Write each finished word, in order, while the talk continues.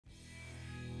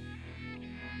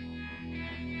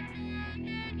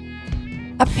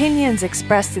Opinions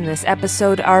expressed in this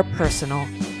episode are personal.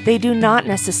 They do not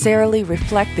necessarily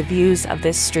reflect the views of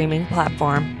this streaming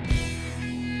platform.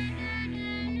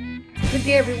 Good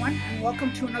day, everyone, and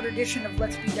welcome to another edition of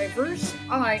Let's Be Diverse.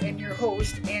 I am your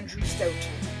host, Andrew Stout.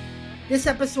 This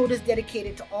episode is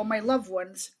dedicated to all my loved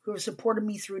ones who have supported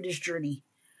me through this journey.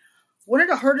 One of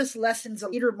the hardest lessons a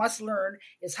leader must learn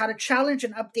is how to challenge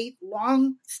and update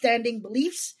long-standing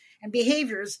beliefs and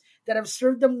behaviors that have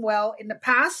served them well in the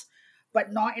past,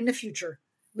 but not in the future.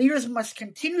 Leaders must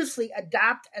continuously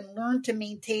adapt and learn to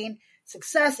maintain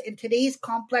success in today's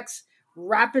complex,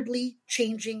 rapidly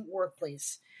changing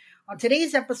workplace. On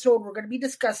today's episode, we're going to be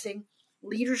discussing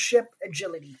leadership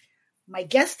agility. My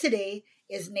guest today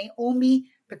is Naomi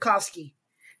Pekovsky.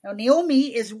 Now,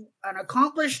 Naomi is an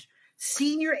accomplished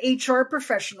senior HR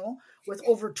professional with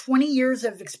over 20 years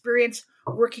of experience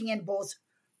working in both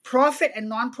profit and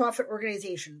nonprofit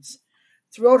organizations.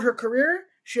 Throughout her career,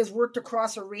 she has worked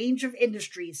across a range of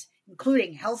industries,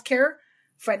 including healthcare,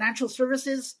 financial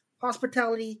services,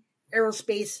 hospitality,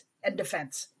 aerospace, and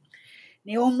defense.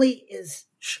 Naomi is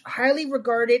highly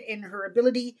regarded in her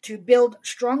ability to build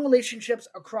strong relationships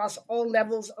across all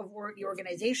levels of the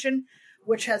organization,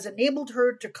 which has enabled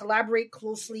her to collaborate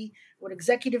closely with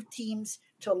executive teams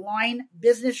to align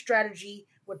business strategy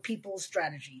with people's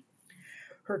strategy.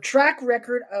 Her track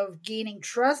record of gaining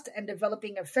trust and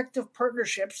developing effective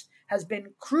partnerships has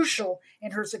been crucial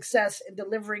in her success in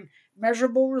delivering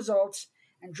measurable results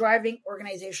and driving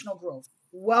organizational growth.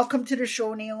 Welcome to the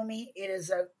show, Naomi. It is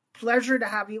a pleasure to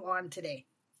have you on today.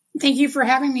 Thank you for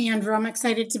having me, Andrew. I'm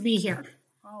excited to be here.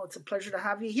 Oh, it's a pleasure to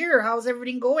have you here. How's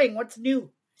everything going? What's new?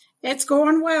 It's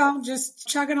going well. Just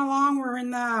chugging along. We're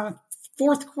in the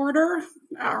fourth quarter,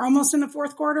 or almost in the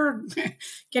fourth quarter,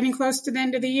 getting close to the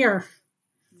end of the year.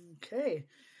 Okay.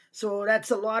 So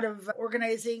that's a lot of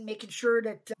organizing, making sure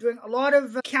that doing a lot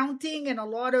of counting and a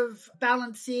lot of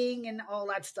balancing and all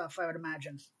that stuff, I would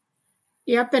imagine.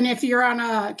 Yep. And if you're on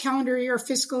a calendar year,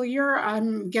 fiscal year,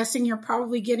 I'm guessing you're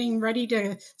probably getting ready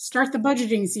to start the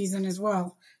budgeting season as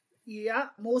well. Yeah.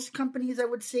 Most companies, I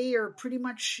would say, are pretty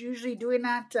much usually doing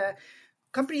that.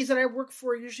 Companies that I work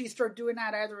for usually start doing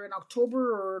that either in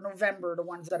October or November, the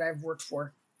ones that I've worked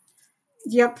for.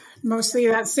 Yep. Mostly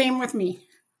that same with me.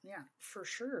 Yeah, for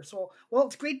sure. So, well,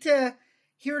 it's great to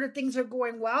hear that things are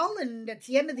going well, and it's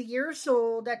the end of the year,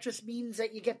 so that just means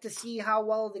that you get to see how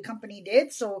well the company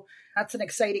did. So that's an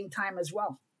exciting time as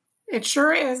well. It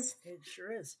sure is. It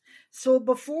sure is. So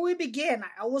before we begin,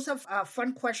 I always have a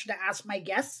fun question to ask my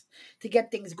guests to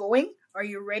get things going. Are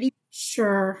you ready?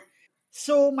 Sure.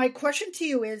 So my question to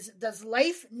you is, does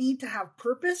life need to have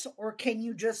purpose, or can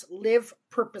you just live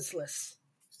purposeless?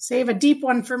 Save a deep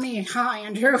one for me, huh,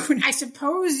 Andrew? I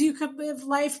suppose you could live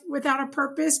life without a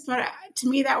purpose, but to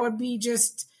me that would be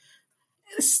just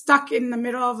stuck in the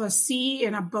middle of a sea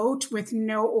in a boat with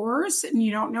no oars and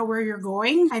you don't know where you're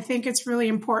going. I think it's really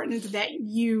important that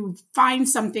you find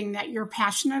something that you're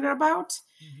passionate about,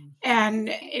 and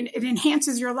it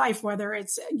enhances your life, whether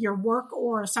it's your work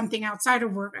or something outside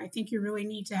of work. I think you really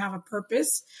need to have a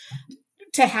purpose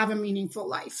to have a meaningful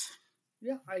life.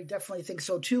 Yeah, I definitely think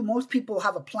so too. Most people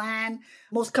have a plan.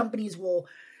 Most companies will,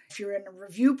 if you're in a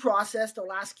review process,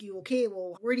 they'll ask you, okay,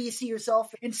 well, where do you see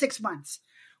yourself in 6 months?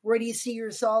 Where do you see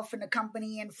yourself in a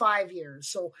company in 5 years?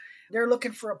 So they're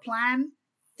looking for a plan.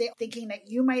 They're thinking that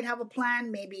you might have a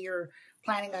plan. Maybe you're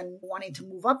planning on wanting to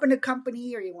move up in a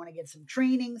company, or you want to get some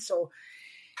training. So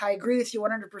I agree with you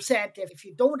 100%. If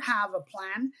you don't have a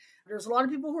plan, there's a lot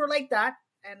of people who are like that,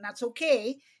 and that's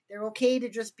okay. They're okay to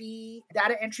just be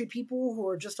data entry people who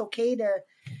are just okay to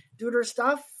do their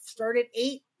stuff, start at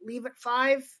 8, leave at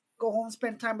 5, go home,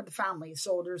 spend time with the family.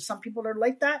 So there's some people that are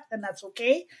like that, and that's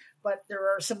okay. But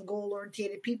there are some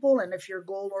goal-oriented people, and if you're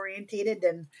goal-oriented,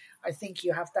 then I think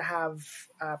you have to have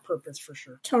purpose for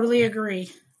sure. Totally agree.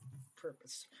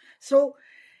 Purpose. So,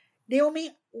 Naomi,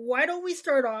 why don't we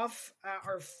start off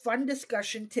our fun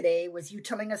discussion today with you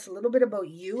telling us a little bit about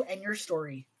you and your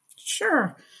story?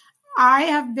 Sure. I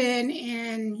have been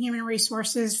in human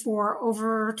resources for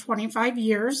over 25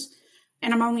 years,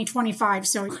 and I'm only 25.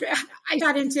 So I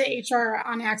got into HR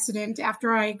on accident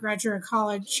after I graduated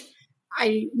college.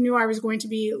 I knew I was going to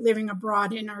be living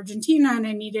abroad in Argentina, and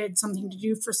I needed something to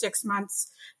do for 6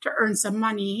 months to earn some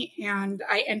money. And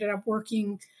I ended up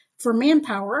working for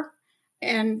Manpower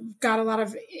and got a lot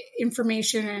of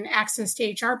information and access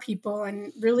to HR people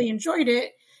and really enjoyed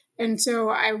it. And so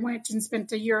I went and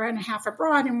spent 1.5 years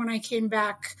abroad. And when I came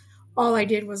back, all I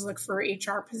did was look for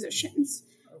HR positions.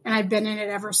 And I've been in it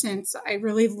ever since. I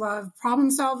really love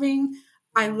problem solving.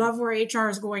 I love where HR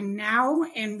is going now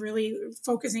and really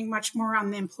focusing much more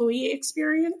on the employee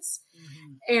experience.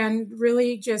 Mm-hmm. and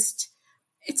really just,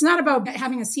 it's not about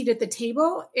having a seat at the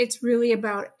table. It's really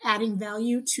about adding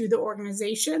value to the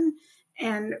organization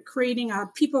and creating a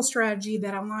people strategy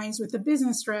that aligns with the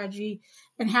business strategy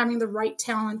and having the right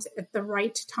talent at the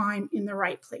right time in the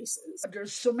right places.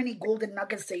 There's so many golden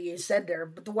nuggets that you said there,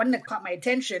 but the one that caught my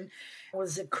attention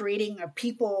was creating a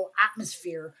people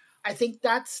atmosphere. I think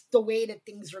that's the way that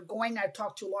things are going. I've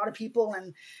talked to a lot of people,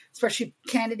 and especially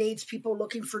candidates, people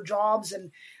looking for jobs,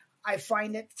 and I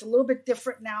find it's a little bit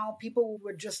different now. People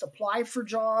would just apply for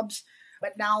jobs,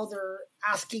 but now they're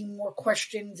asking more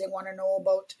questions. They want to know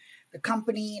about the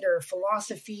company, their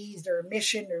philosophies, their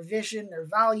mission, their vision, their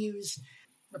values,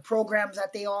 the programs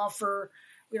that they offer,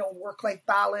 work-life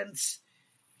balance.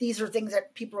 These are things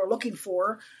that people are looking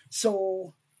for.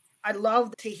 So I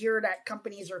love to hear that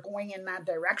companies are going in that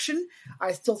direction.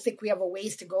 I still think we have a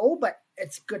ways to go, but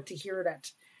it's good to hear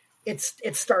that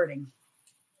it's starting.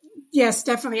 Yes,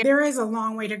 definitely. There is a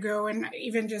long way to go. And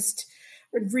even just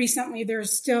recently,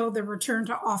 there's still the return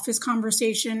to office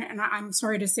conversation. And I'm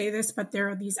sorry to say this, but there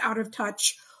are these out of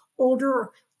touch,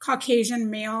 older Caucasian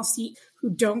males who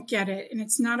don't get it. And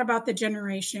it's not about the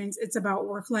generations. It's about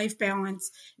work-life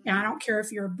balance. And I don't care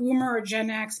if you're a boomer, a Gen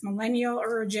X, millennial,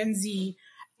 or a Gen Z.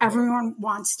 Everyone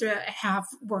wants to have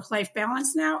work-life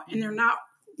balance now, and they're not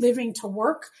living to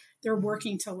work. They're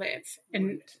working to live.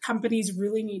 And companies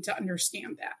really need to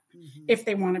understand that if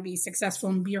they want to be successful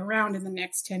and be around in the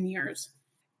next 10 years.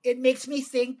 It makes me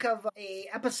think of a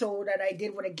episode that I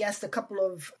did with a guest a couple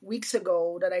of weeks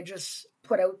ago that I just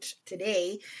put out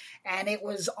today, and it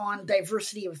was on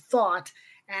diversity of thought.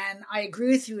 And I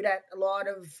agree with you that a lot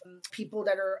of people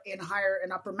that are in higher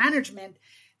and upper management,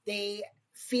 they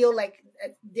feel like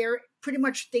they're pretty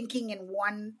much thinking in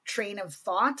one train of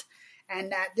thought,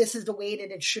 and that this is the way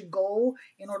that it should go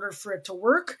in order for it to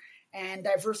work. And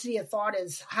diversity of thought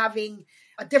is having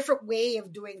a different way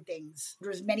of doing things.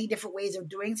 There's many different ways of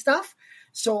doing stuff.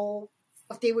 So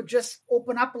if they would just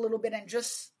open up a little bit and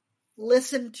just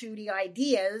listen to the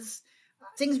ideas,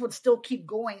 things would still keep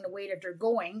going the way that they're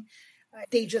going.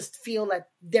 They just feel that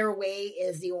their way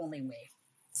is the only way.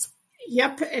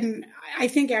 Yep. And I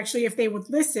think actually if they would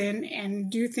listen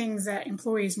and do things that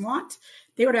employees want,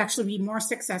 they would actually be more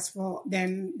successful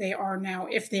than they are now,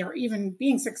 if they are even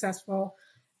being successful.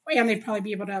 And they'd probably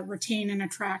be able to retain and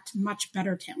attract much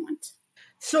better talent.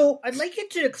 So I'd like you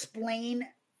to explain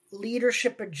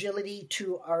leadership agility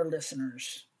to our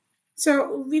listeners.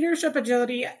 So leadership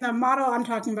agility, the model I'm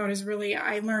talking about is really,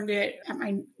 I learned it at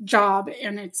my job,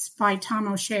 and it's by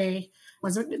Tom O'Shea,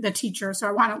 was the teacher. So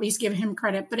I want to at least give him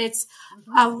credit, but it's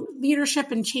a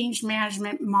leadership and change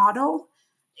management model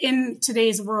in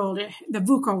today's world, the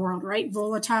VUCA world, right?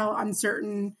 Volatile,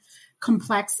 uncertain,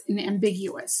 complex, and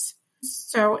ambiguous.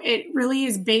 So it really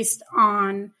is based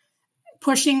on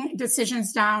pushing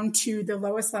decisions down to the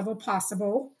lowest level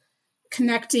possible,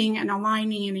 connecting and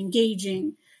aligning and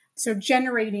engaging. So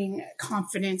generating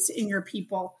confidence in your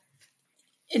people,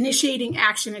 initiating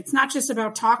action. It's not just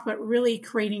about talk, but really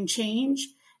creating change,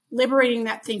 liberating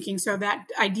that thinking. So that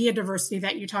idea diversity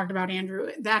that you talked about,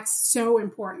 Andrew, that's so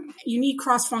important. You need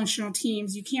cross-functional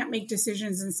teams. You can't make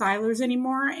decisions in silos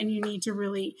anymore. And you need to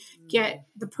really get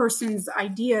the person's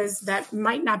ideas that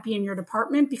might not be in your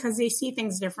department because they see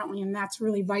things differently. And that's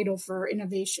really vital for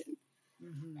innovation.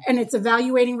 And it's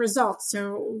evaluating results.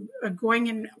 So going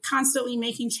and constantly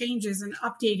making changes and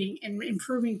updating and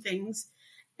improving things,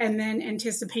 and then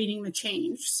anticipating the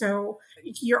change. So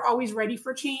you're always ready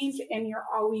for change, and you're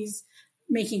always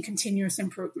making continuous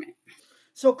improvement.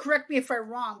 So correct me if I'm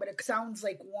wrong, but it sounds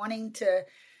like wanting to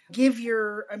give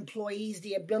your employees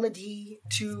the ability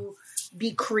to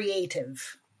be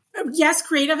creative. Yes,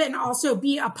 creative, and also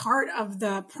be a part of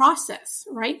the process,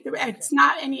 right? It's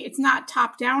not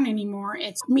top down anymore.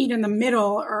 It's meet in the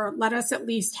middle, or let us at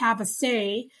least have a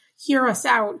say, hear us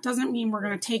out. Doesn't mean we're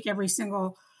going to take every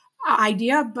single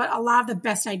idea, but a lot of the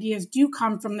best ideas do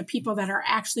come from the people that are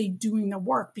actually doing the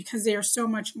work, because they are so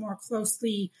much more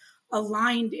closely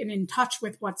aligned and in touch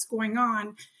with what's going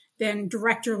on than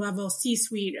director level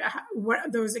C-suite,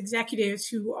 those executives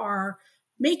who are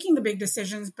making the big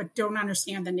decisions but don't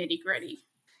understand the nitty gritty.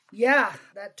 Yeah,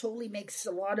 that totally makes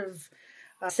a lot of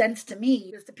sense to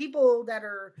me. It's the people that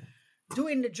are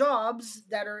doing the jobs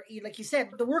that are, like you said,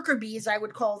 the worker bees, I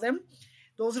would call them.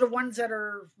 Those are the ones that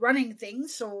are running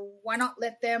things. So why not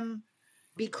let them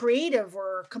be creative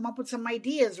or come up with some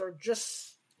ideas, or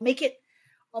just make it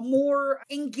a more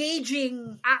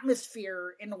engaging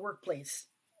atmosphere in the workplace?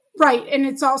 Right. And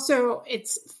it's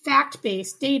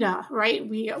fact-based data, right?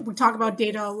 We talk about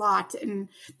data a lot, and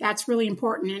that's really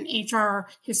important. And HR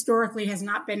historically has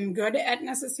not been good at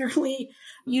necessarily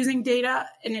using data.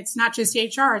 And it's not just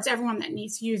HR, it's everyone that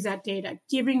needs to use that data,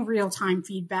 giving real-time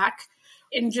feedback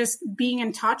and just being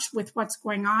in touch with what's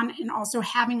going on, and also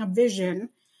having a vision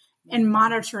and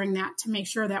monitoring that to make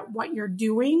sure that what you're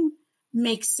doing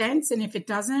makes sense. And if it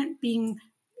doesn't, being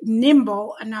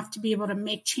nimble enough to be able to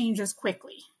make changes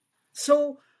quickly.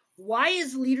 So why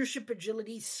is leadership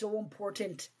agility so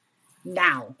important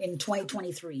now in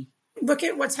 2023? Look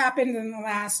at what's happened in the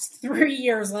last 3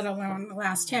 years, let alone the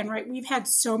last 10, right? We've had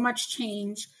so much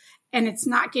change, and it's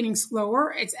not getting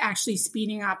slower. It's actually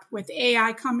speeding up with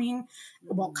AI coming.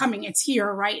 It's here,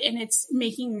 right? And it's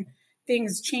making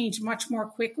things change much more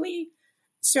quickly.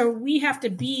 So we have to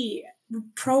be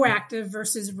proactive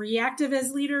versus reactive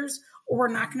as leaders, or we're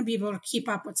not going to be able to keep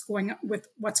up with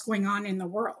what's going on in the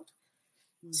world.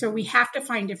 So we have to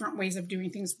find different ways of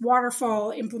doing things.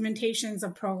 Waterfall implementations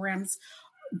of programs,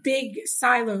 big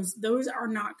silos, those are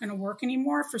not going to work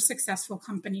anymore for successful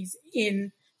companies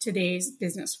in today's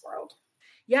business world.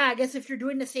 Yeah, I guess if you're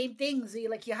doing the same things,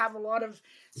 like you have a lot of,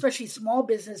 especially small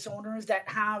business owners that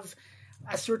have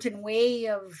a certain way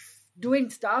of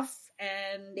doing stuff,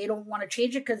 and they don't want to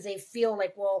change it because they feel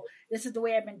like, well, this is the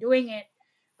way I've been doing it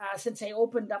since I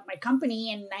opened up my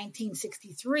company in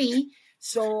 1963.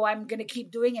 So I'm going to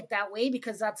keep doing it that way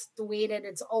because that's the way that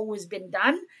it's always been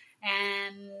done.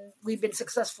 And we've been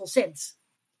successful since.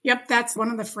 Yep, that's one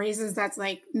of the phrases that's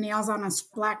like nails on a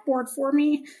blackboard for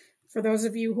me. For those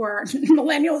of you who are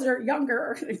millennials or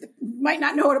younger, might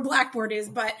not know what a blackboard is,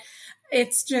 but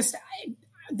it's just,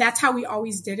 that's how we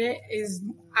always did it.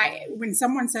 When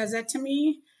someone says that to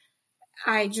me,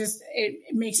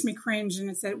 it makes me cringe.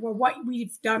 And it's that, well, what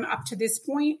we've done up to this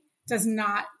point does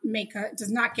not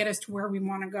get us to where we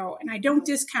want to go. And I don't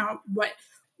discount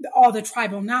all the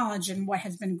tribal knowledge and what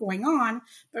has been going on,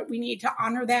 but we need to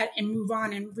honor that and move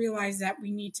on and realize that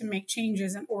we need to make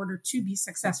changes in order to be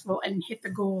successful and hit the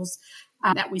goals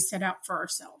that we set out for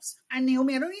ourselves. And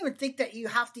Naomi, I don't even think that you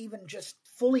have to even just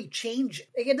fully change it.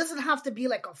 Like, it doesn't have to be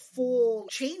like a full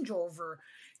changeover.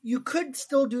 You could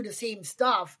still do the same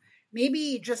stuff.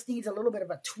 Maybe it just needs a little bit of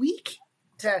a tweak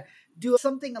to do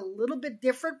something a little bit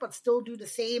different, but still do the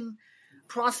same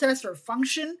process or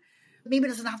function. Maybe it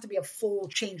doesn't have to be a full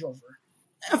changeover.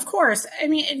 Of course. I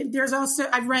mean,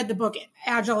 I've read the book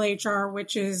Agile HR,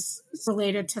 which is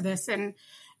related to this, and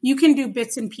you can do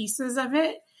bits and pieces of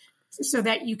it so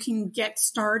that you can get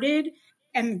started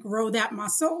and grow that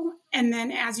muscle. And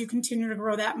then as you continue to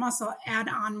grow that muscle, add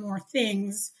on more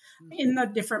things in the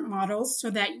different models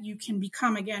so that you can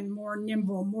become, again, more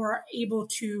nimble, more able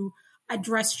to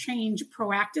address change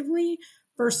proactively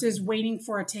versus waiting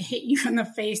for it to hit you in the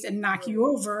face and knock you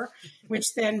over,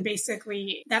 which then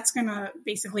that's going to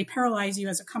basically paralyze you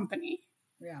as a company.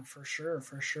 Yeah, for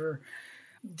sure.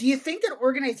 Do you think that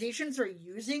organizations are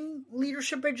using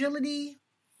leadership agility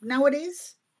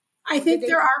nowadays? I think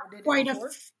there are quite a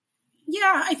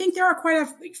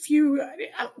few,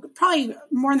 probably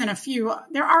more than a few.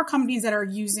 There are companies that are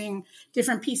using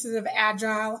different pieces of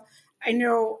Agile. I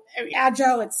know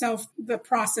Agile itself, the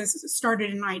process started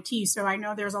in IT. So I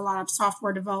know there's a lot of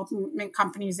software development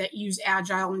companies that use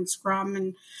Agile and Scrum,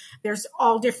 and there's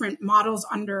all different models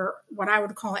under what I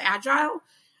would call Agile.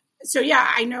 So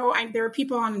yeah, I know there are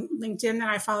people on LinkedIn that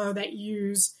I follow that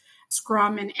use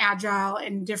Scrum and Agile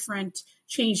and different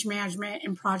change management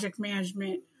and project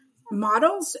management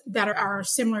models that are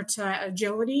similar to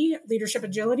agility, leadership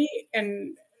agility.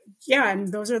 And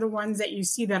those are the ones that you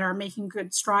see that are making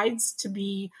good strides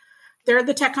they're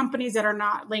the tech companies that are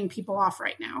not laying people off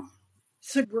right now.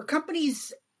 So were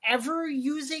companies ever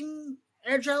using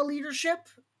agile leadership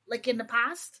like in the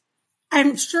past?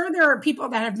 I'm sure there are people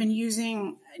that have been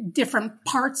using different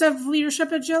parts of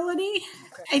leadership agility.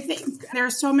 Okay. I think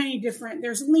there's so many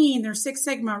there's Lean, there's Six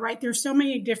Sigma, right? There's so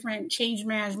many different change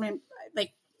management,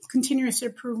 like continuous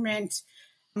improvement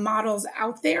models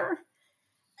out there.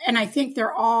 And I think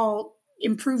they're all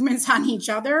improvements on each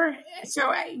other.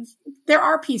 So there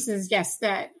are pieces, yes,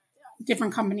 that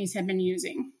different companies have been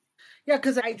using. Yeah,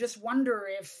 because I just wonder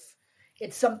if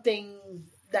it's something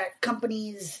that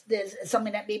companies, there's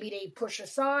something that maybe they push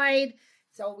aside,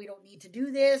 so we don't need to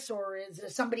do this, or is there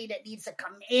somebody that needs to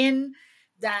come in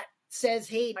that says,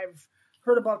 hey, I've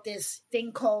heard about this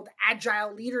thing called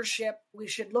agile leadership. We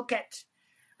should look at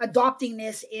adopting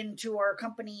this into our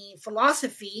company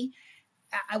philosophy.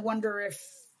 I wonder if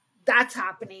that's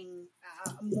happening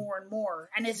more and more.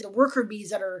 And is it the worker bees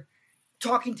that are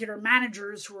talking to their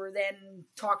managers who are then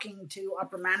talking to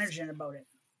upper management about it?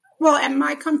 Well, at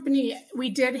my company,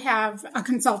 we did have a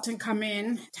consultant come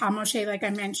in, Tom O'Shea, like I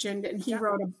mentioned, and he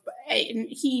wrote and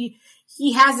he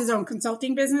has his own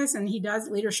consulting business and he does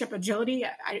leadership agility.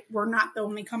 We're not the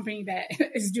only company that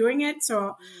is doing it.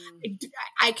 So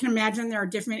I can imagine there are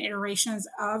different iterations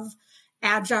of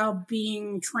Agile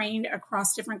being trained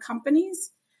across different companies.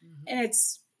 And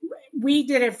we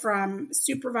did it from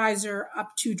supervisor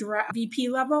up to direct VP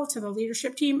level to the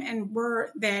leadership team. And we're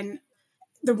then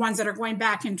the ones that are going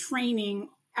back and training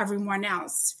everyone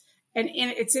else. And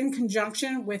it's in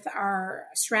conjunction with our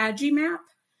strategy map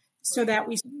so that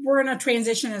we're in a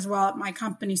transition as well at my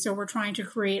company. So we're trying to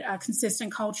create a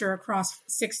consistent culture across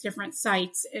 6 different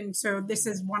sites. And so this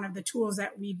is one of the tools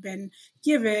that we've been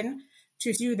given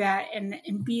to do that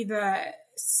and be the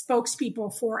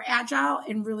spokespeople for Agile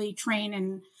and really train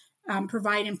and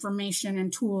provide information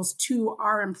and tools to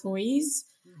our employees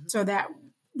so that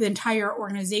the entire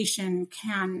organization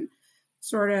can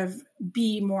sort of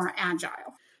be more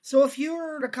agile. So if you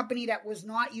were a company that was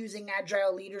not using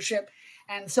agile leadership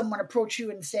and someone approached you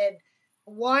and said,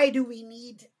 why do we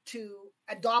need to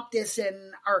adopt this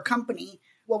in our company?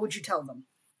 What would you tell them?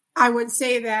 I would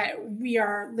say that we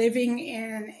are living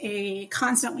in a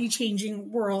constantly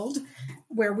changing world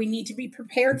where we need to be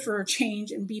prepared for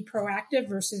change and be proactive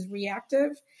versus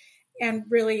reactive, and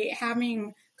really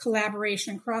having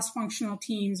collaboration, cross-functional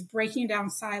teams, breaking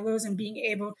down silos and being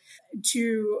able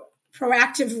to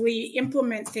proactively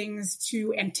implement things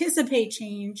to anticipate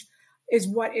change is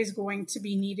what is going to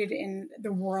be needed in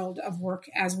the world of work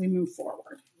as we move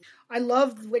forward. I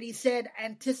loved what he said,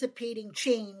 anticipating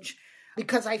change,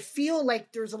 because I feel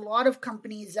like there's a lot of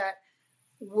companies that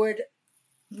would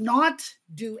not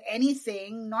do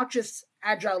anything, not just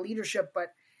agile leadership, but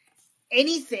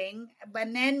anything,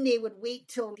 but then they would wait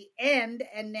till the end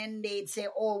and then they'd say,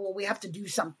 oh, well, we have to do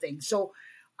something. So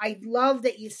I love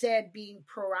that you said being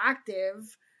proactive.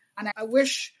 And I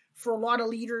wish for a lot of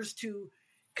leaders to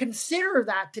consider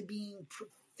that, to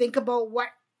think about what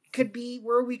could be,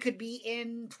 where we could be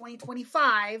in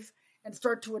 2025 and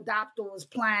start to adopt those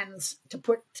plans to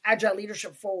put agile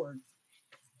leadership forward.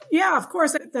 Yeah, of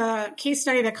course. The case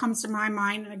study that comes to my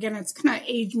mind, and again, it's going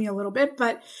to age me a little bit,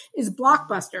 but is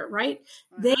Blockbuster, right?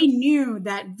 They knew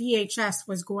that VHS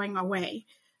was going away.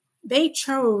 They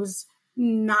chose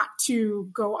not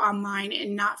to go online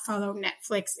and not follow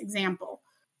Netflix example.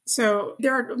 So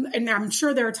I'm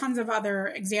sure there are tons of other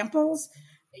examples.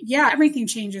 Yeah, everything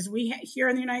changes. Here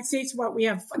in the United States, we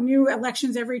have new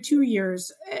elections every 2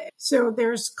 years. So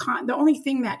there's the only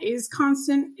thing that is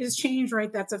constant is change,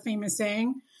 right? That's a famous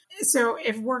saying. So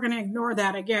if we're going to ignore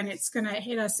that, again, it's going to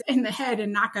hit us in the head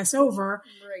and knock us over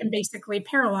and basically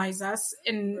paralyze us.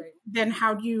 And then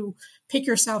how do you pick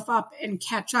yourself up and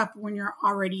catch up when you're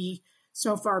already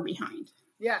so far behind?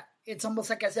 Yeah, it's almost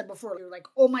like I said before. You're like,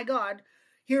 oh my God,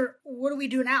 here, what do we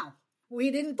do now?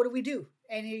 What do we do?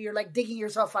 And you're like digging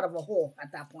yourself out of a hole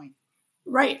at that point.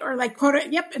 Right. Or like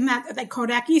Kodak, and that like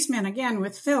Kodak Eastman, again,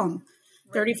 with film.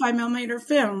 35 millimeter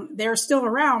film, they're still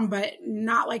around, but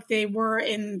not like they were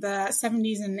in the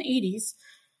 70s and 80s.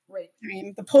 Right. I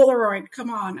mean, the Polaroid, come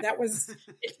on. That was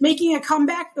making a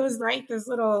comeback. Those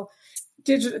little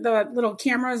the little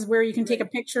cameras where you can take a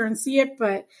picture and see it.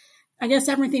 But I guess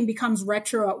everything becomes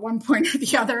retro at one point or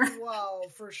the other. Well,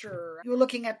 for sure. You were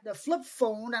looking at the flip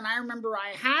phone, and I remember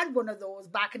I had one of those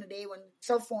back in the day when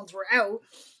cell phones were out.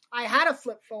 I had a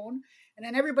flip phone. And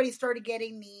then everybody started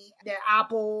getting the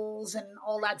Apples and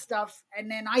all that stuff. And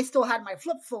then I still had my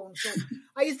flip phone. So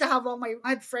I used to have I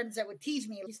had friends that would tease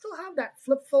me, you still have that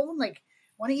flip phone? Like,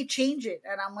 why don't you change it?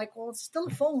 And I'm like, well, it's still a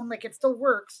phone. Like, it still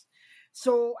works.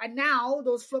 So, and now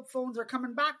those flip phones are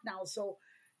coming back now. So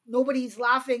nobody's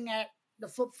laughing at the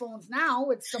flip phones now.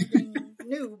 It's something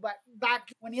new. But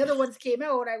back when the other ones came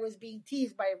out, I was being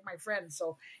teased by my friends.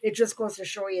 So it just goes to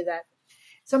show you that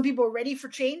some people are ready for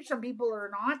change, some people are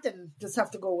not, and just have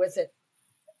to go with it.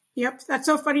 Yep. That's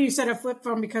so funny you said a flip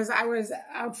phone, because I was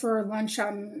out for lunch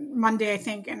on Monday, I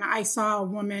think, and I saw a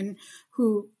woman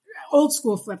old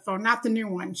school flip phone, not the new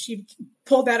one. She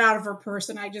pulled that out of her purse,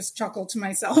 and I just chuckled to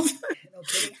myself. No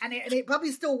kidding. And it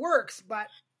probably still works, but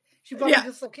she probably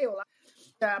just, okay, well,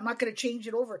 I'm not going to change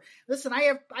it over. Listen,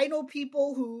 I know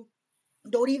people who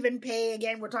don't even pay.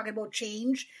 Again, we're talking about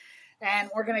change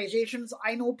and organizations.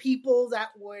 I know people that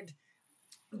would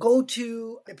go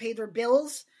to pay their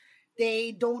bills.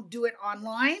 They don't do it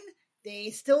online.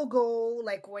 They still go,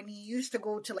 like when you used to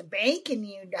go to the bank and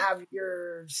you'd have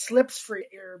your slips for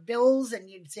your bills and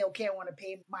you'd say, okay, I want to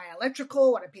pay my electrical,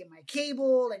 I want to pay my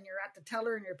cable, and you're at the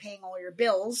teller and you're paying all your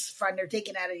bills and they're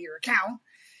taking out of your account.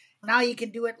 Now you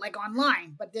can do it like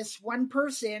online. But this one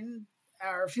person,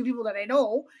 or a few people that I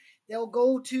know, they'll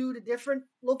go to the different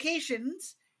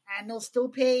locations and they'll still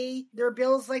pay their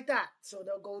bills like that. So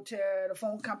they'll go to the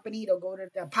phone company, they'll go to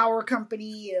the power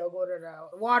company, they'll go to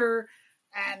the water.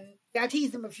 And I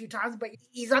teased him a few times, but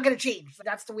he's not going to change.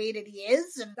 That's the way that he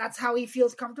is, and that's how he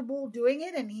feels comfortable doing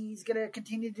it, and he's going to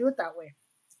continue to do it that way.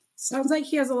 Sounds like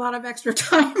he has a lot of extra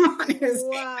time on his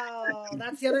Wow,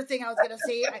 that's the other thing I was going to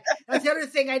say. That's the other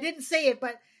thing. I didn't say it,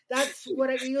 but that's what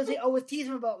I usually always tease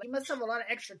him about. You must have a lot of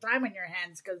extra time on your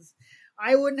hands, because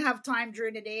I wouldn't have time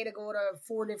during the day to go to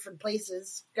 4 different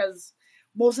places, because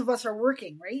most of us are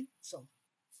working, right? So.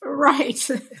 Right.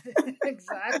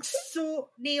 Exactly. So,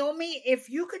 Naomi, if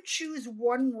you could choose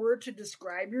one word to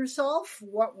describe yourself,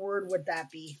 what word would that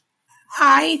be?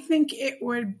 I think it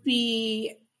would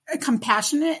be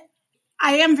compassionate.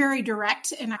 I am very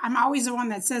direct, and I'm always the one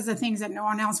that says the things that no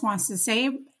one else wants to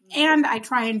say. And I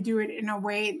try and do it in a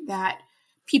way that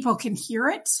people can hear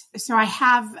it. So I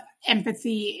have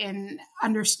empathy and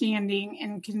understanding,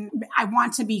 and I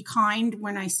want to be kind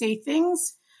when I say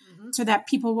things, so that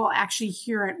people will actually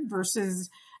hear it versus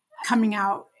coming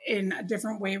out in a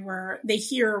different way where they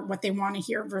hear what they want to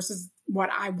hear versus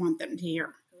what I want them to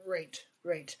hear.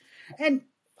 Right. And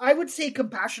I would say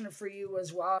compassionate for you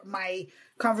as well. My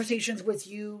conversations with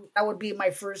you, that would be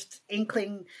my first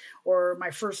inkling, or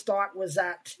my first thought was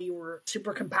that you were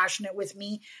super compassionate with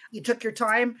me. You took your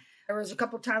time. There was a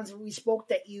couple of times we spoke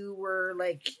that you were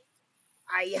like,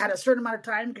 I had a certain amount of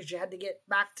time because you had to get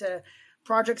back to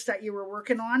projects that you were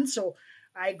working on. So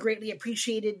I greatly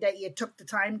appreciated that you took the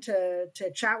time to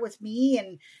chat with me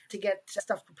and to get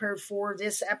stuff prepared for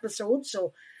this episode.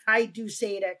 So I do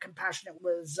say that compassionate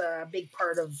was a big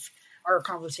part of our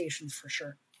conversations for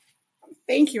sure.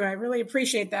 Thank you. I really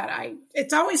appreciate that.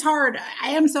 It's always hard. I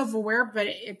am self-aware, but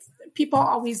people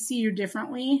always see you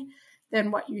differently than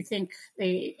what you think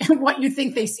they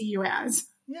see you as.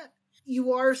 Yeah.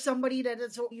 You are somebody that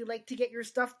is, you like to get your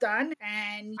stuff done,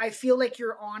 and I feel like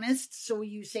you're honest. So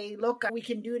you say, look, we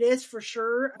can do this for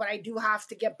sure, but I do have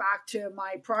to get back to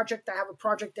my project. I have a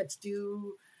project that's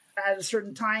due at a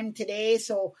certain time today.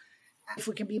 So if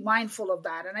we can be mindful of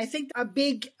that. And I think a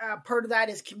big part of that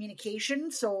is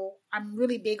communication. So I'm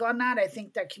really big on that. I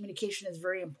think that communication is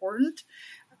very important.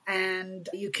 And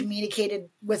you communicated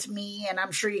with me, and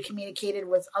I'm sure you communicated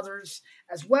with others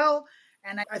as well.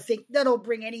 And I think that'll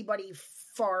bring anybody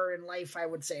far in life, I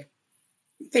would say.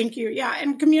 Thank you. Yeah.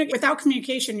 And without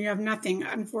communication, you have nothing.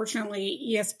 Unfortunately,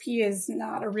 ESP is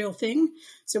not a real thing.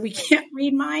 So we can't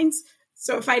read minds.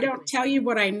 So if I don't tell you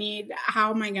what I need, how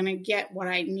am I going to get what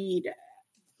I need?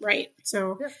 Right.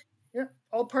 So yeah.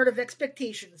 All part of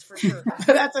expectations for sure.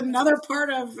 That's another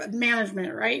part of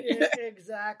management, right?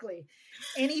 Exactly.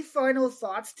 Any final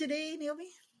thoughts today, Naomi?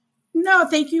 No,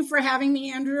 thank you for having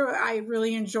me, Andrew. I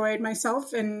really enjoyed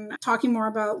myself and talking more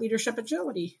about leadership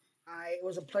agility. It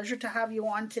was a pleasure to have you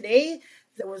on today.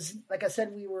 It was, like I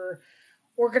said, we were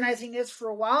organizing this for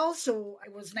a while, so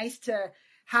it was nice to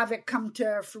have it come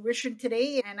to fruition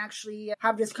today and actually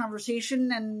have this conversation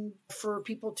and for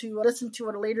people to listen to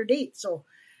at a later date. So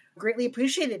greatly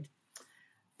appreciated.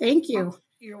 Thank you.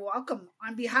 You're welcome.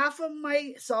 On behalf of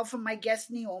myself and my guest,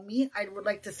 Naomi, I would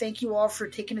like to thank you all for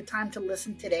taking the time to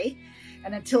listen today.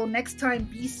 And until next time,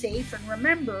 be safe. And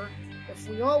remember, if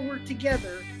we all work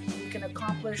together, we can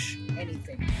accomplish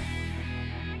anything.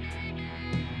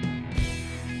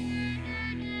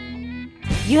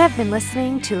 You have been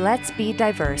listening to Let's Be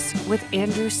Diverse with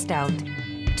Andrew Stout.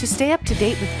 To stay up to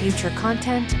date with future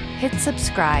content, hit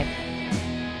subscribe